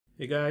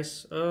Hey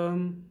guys,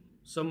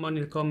 someone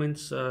in the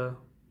comments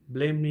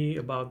blamed me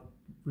about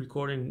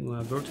recording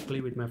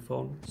vertically with my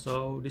phone.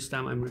 So this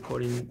time I'm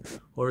recording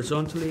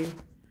horizontally.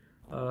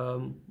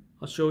 I'll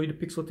show you the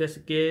pixel test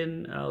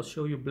again. I'll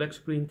show you black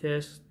screen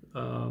test.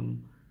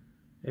 And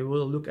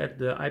we'll look at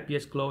the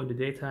IPS glow in the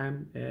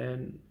daytime,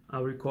 and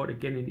I'll record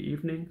again in the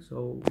evening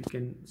so we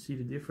can see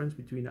the difference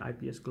between the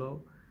IPS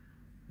glow.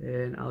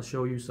 And I'll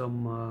show you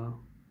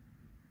some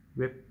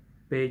web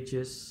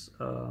pages,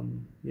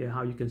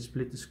 how you can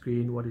split the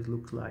screen, what it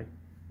looks like.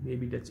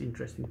 Maybe that's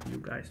interesting for you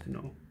guys to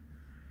know.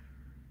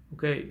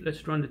 Okay,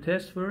 let's run the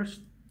test first.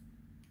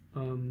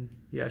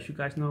 As you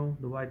guys know,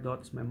 the white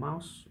dot is my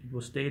mouse. It will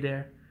stay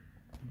there,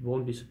 it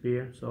won't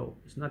disappear, so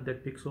it's not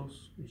that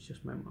pixels, it's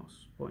just my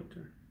mouse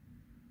pointer.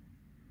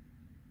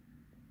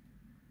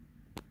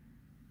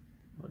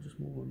 I'll just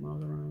move my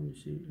mouse around. You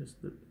see, that's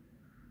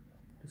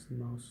the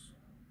mouse.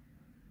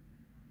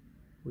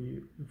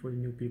 For the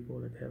new people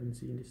that haven't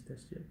seen this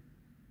test yet,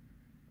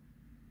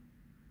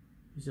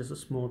 it's just a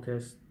small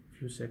test, a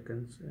few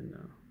seconds, and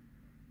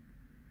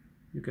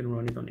you can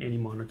run it on any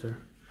monitor.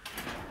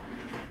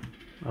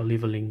 I'll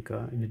leave a link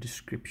in the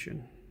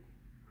description.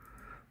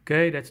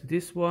 Okay, that's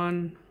this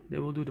one.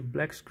 Then we'll do the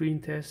black screen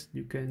test.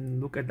 You can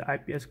look at the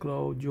IPS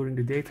glow during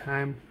the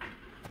daytime.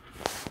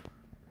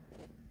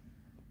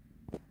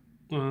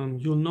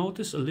 You'll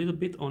notice a little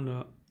bit on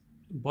the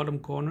bottom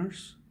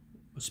corners,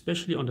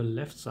 especially on the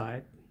left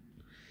side.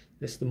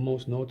 That's the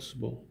most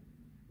noticeable.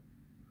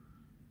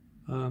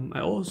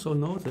 I also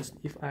noticed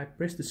if I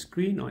press the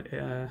screen on,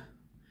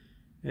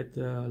 at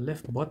the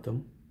left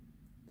bottom,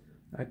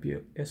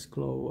 IPS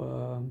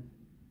glow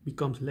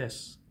becomes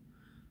less.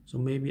 So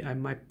maybe I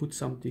might put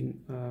something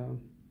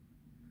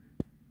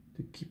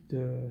to keep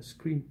the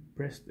screen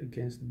pressed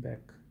against the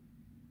back.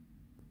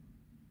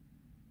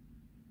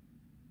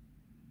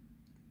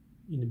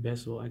 In the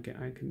bezel,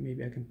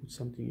 maybe I can put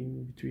something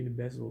in between the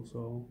bezel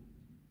so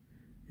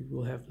it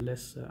will have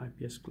less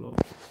IPS glow.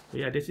 But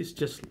yeah, this is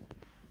just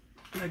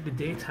like the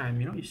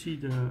daytime. You know, you see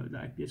the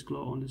IPS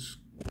glow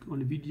on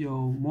the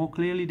video more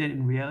clearly than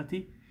in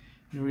reality.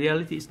 In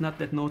reality, it's not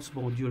that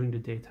noticeable during the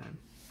daytime.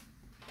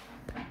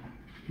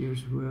 Here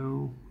as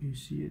well, you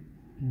see it.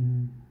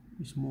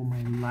 It's more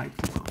my light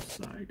from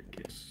outside,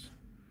 I guess.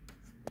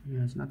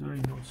 Yeah, it's not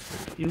very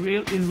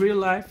noticeable. In real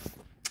life,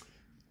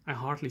 I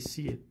hardly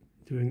see it.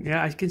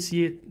 I can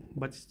see it,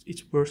 but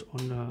it's worse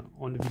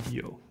on the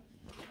video.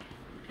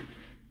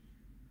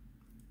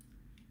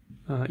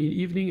 In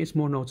the evening, it's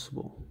more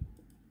noticeable.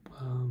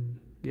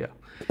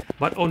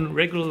 But on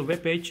regular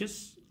web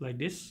pages like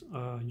this,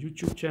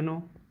 YouTube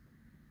channel,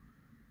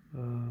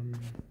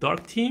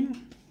 dark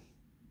theme,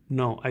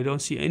 no, I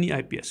don't see any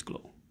IPS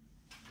glow.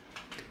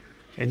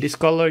 And this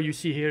color you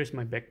see here is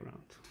my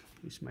background.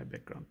 This is my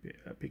background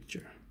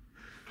picture.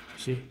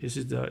 See, this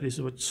is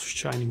what's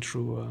shining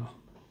through.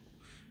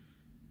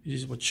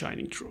 This is what's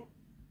shining through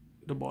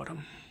the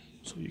bottom,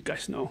 so you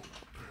guys know.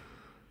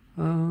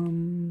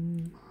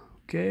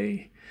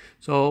 Okay,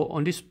 so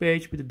on this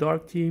page with the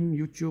dark theme,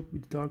 YouTube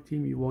with the dark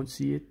theme, you won't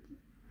see it.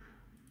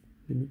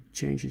 Let me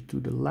change it to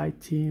the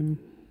light theme.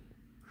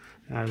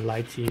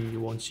 Light theme, you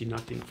won't see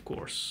nothing, of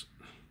course,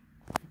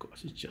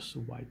 because it's just a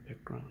white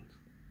background.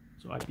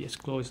 So IPS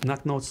glow is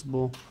not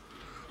noticeable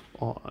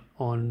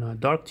on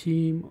dark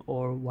theme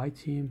or white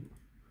theme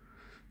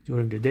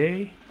during the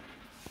day.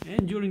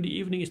 And during the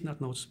evening, it's not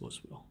noticeable as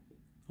well.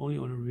 Only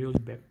on a really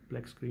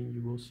black screen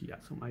you will see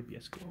some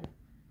IPS glow.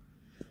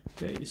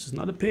 Okay, this is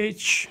another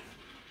page.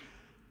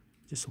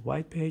 This is a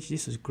white page.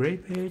 This is a gray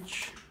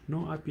page.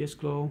 No IPS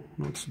glow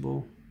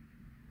noticeable.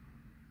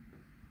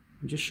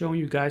 I'm just showing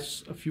you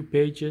guys a few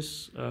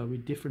pages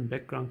with different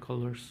background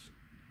colors,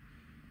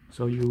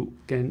 so you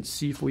can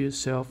see for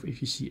yourself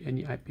if you see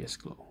any IPS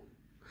glow.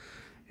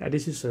 Yeah,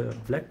 this is a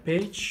black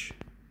page.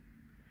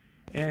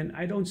 And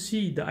I don't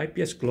see the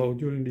IPS glow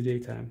during the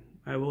daytime.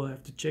 I will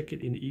have to check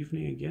it in the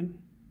evening again.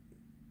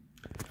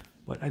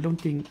 But I don't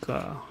think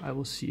I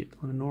will see it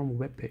on a normal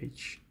web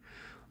page.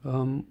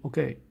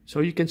 Okay,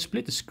 so you can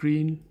split the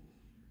screen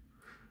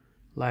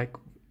like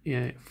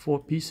 4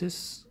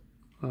 pieces.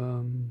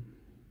 Come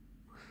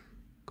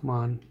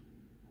on,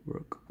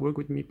 work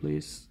with me,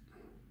 please.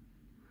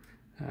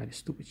 This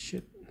stupid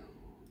shit.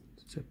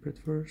 Separate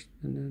first,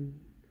 and then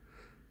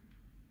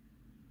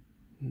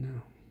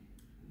no,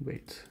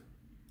 wait.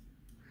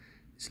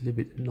 It's a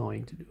little bit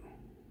annoying to do.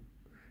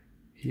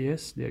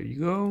 Yes, there you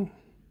go.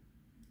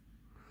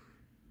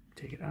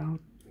 Take it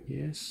out.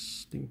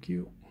 Yes, thank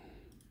you.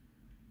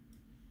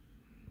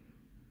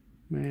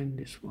 And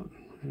this one.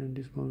 And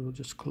this one, we'll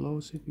just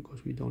close it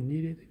because we don't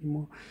need it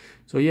anymore.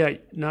 So yeah,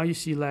 now you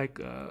see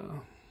like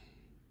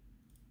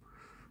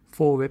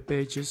 4 web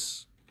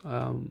pages.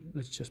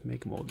 Let's just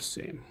make them all the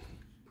same.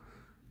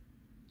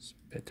 It's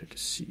better to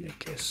see, I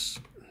guess.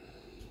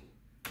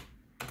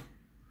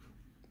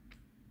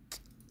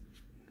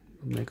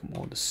 Make them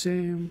all the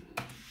same.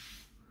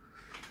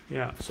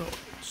 Yeah,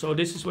 so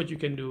this is what you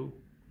can do.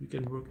 You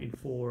can work in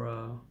 4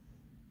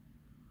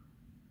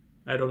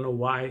 I don't know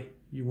why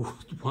you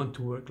would want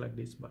to work like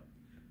this, but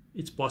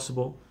it's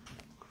possible.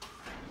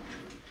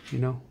 you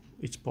know,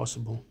 it's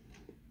possible.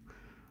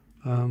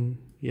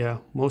 Yeah,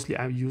 mostly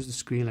I use the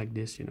screen like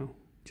this, you know,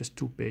 just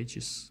 2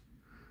 pages.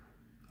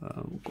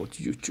 Go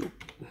to YouTube.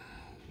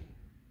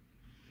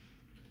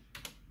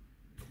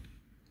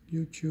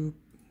 YouTube.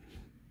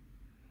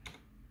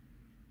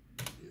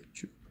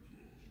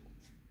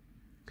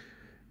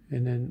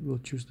 And then we'll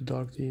choose the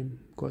dark theme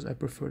because I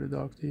prefer the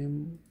dark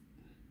theme.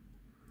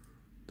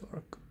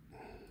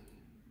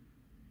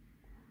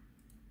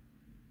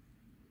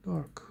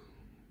 Dark.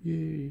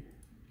 Yay.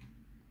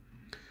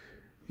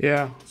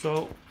 Yeah,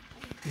 so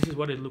this is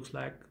what it looks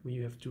like when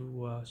you have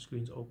 2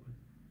 screens open.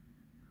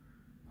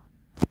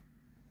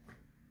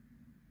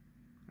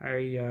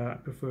 I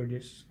prefer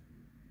this.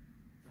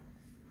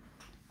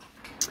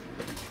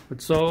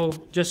 But so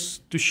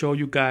just to show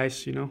you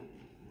guys, you know,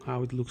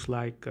 how it looks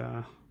like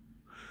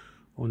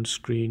on the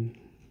screen.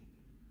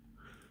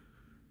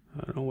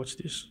 I don't know what's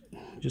this.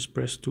 Just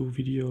press 2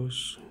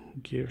 videos.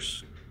 Who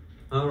cares?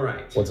 All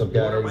right. What's up,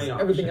 guys?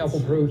 Everything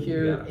Apple Pro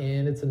here,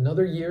 and it's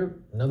another year,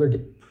 another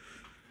day.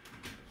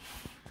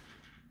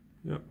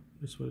 Yeah,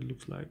 that's what it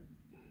looks like.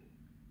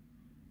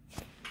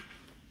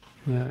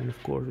 Yeah, and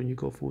of course when you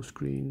go full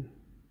screen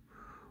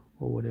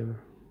or whatever,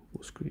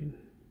 full screen.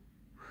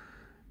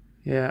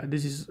 Yeah,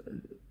 this is,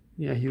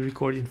 yeah, you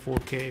record in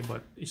 4K,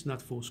 but it's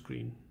not full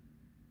screen.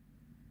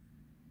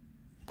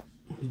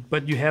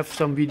 But you have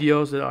some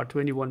videos that are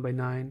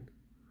 21:9,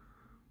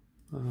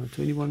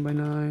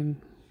 21:9,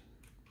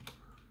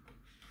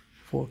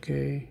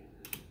 4K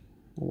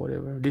or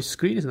whatever. This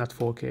screen is not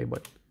 4K,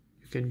 but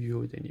you can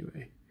view it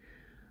anyway.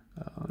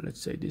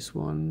 Let's say this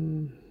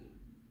one.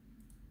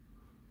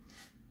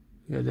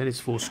 Yeah, then it's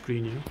full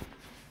screen, you know.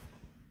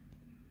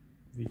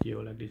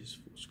 Video like this is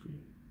full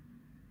screen.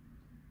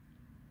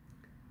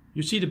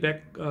 You see the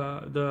back,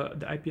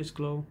 the IPS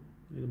glow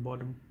in the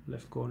bottom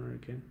left corner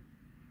again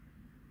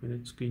when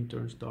the screen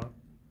turns dark.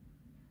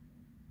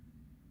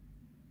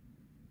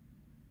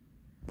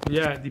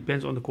 Yeah, it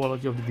depends on the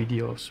quality of the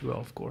video as well,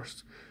 of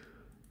course,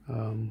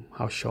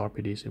 how sharp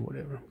it is and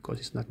whatever, because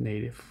it's not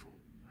native,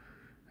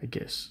 I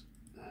guess.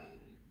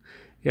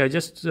 Yeah,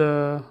 just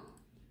to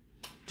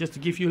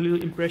give you a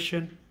little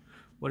impression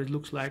what it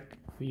looks like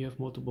when you have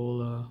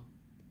multiple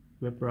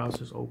web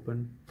browsers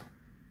open.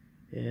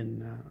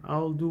 And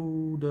I'll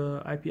do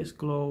the IPS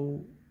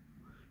glow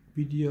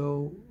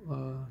video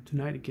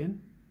tonight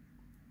again.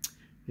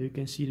 You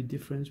can see the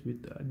difference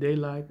with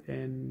daylight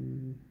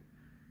and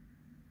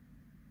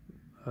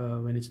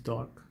when it's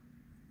dark.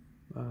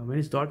 When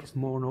it's dark, it's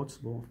more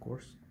noticeable, of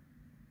course,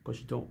 because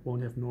you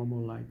won't have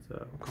normal light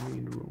coming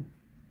in the room.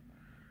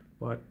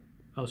 But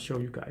I'll show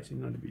you guys in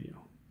another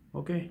video.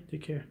 Okay,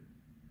 take care.